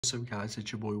What's up guys,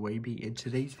 it's your boy Wavy. In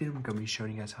today's video, I'm going to be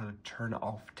showing you guys how to turn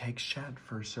off text chat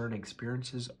for certain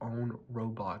experiences on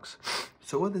Roblox.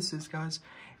 So what this is, guys,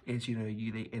 is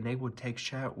they enable text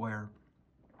chat where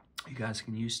you guys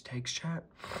can use text chat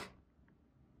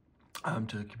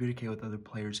to communicate with other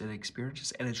players and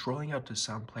experiences, and it's rolling out to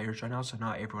some players right now, so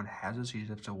not everyone has it, so you just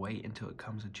have to wait until it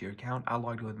comes into your account. I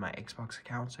logged in with my Xbox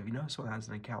account, so if you know someone has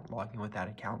an account, log in with that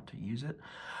account to use it.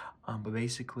 But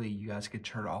basically, you guys could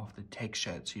turn off the text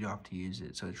chat so you don't have to use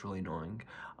it, so it's really annoying.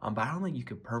 But I don't think you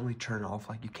can permanently turn it off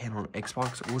like you can on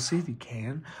Xbox. We'll see if you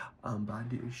can, but I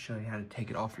do show you how to take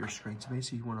it off your screen. So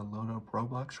basically, you want to load up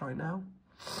Roblox right now.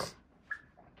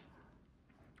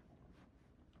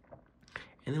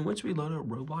 And then once we load up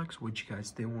Roblox, what you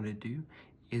guys then want to do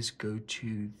is go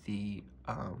to the,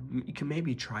 you can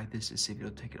maybe try this to see if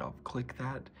it'll take it off. Click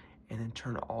that and then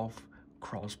turn off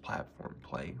cross-platform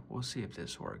play. We'll see if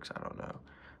this works, I don't know.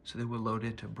 So then we'll load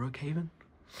it to Brookhaven.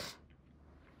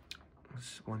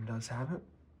 This one does have it.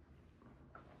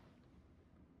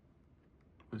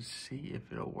 Let's see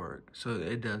if it'll work. So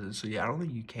it doesn't. So yeah, I don't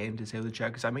think you can disable the chat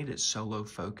because I made it solo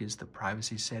focus, the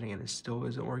privacy setting, and it still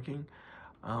isn't working.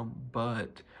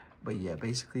 But yeah,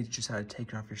 basically just how to take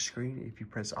it off your screen. If you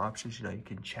press options, you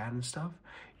can chat and stuff.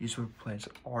 You just want to press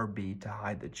RB to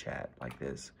hide the chat like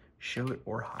this. Show it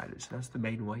or hide it. So that's the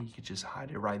main way. You can just hide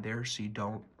it right there so you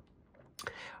don't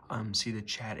see the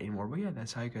chat anymore. But yeah,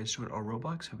 that's how you guys do it on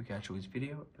Roblox. Hope you guys enjoyed this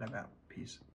video, and I'm out. Peace.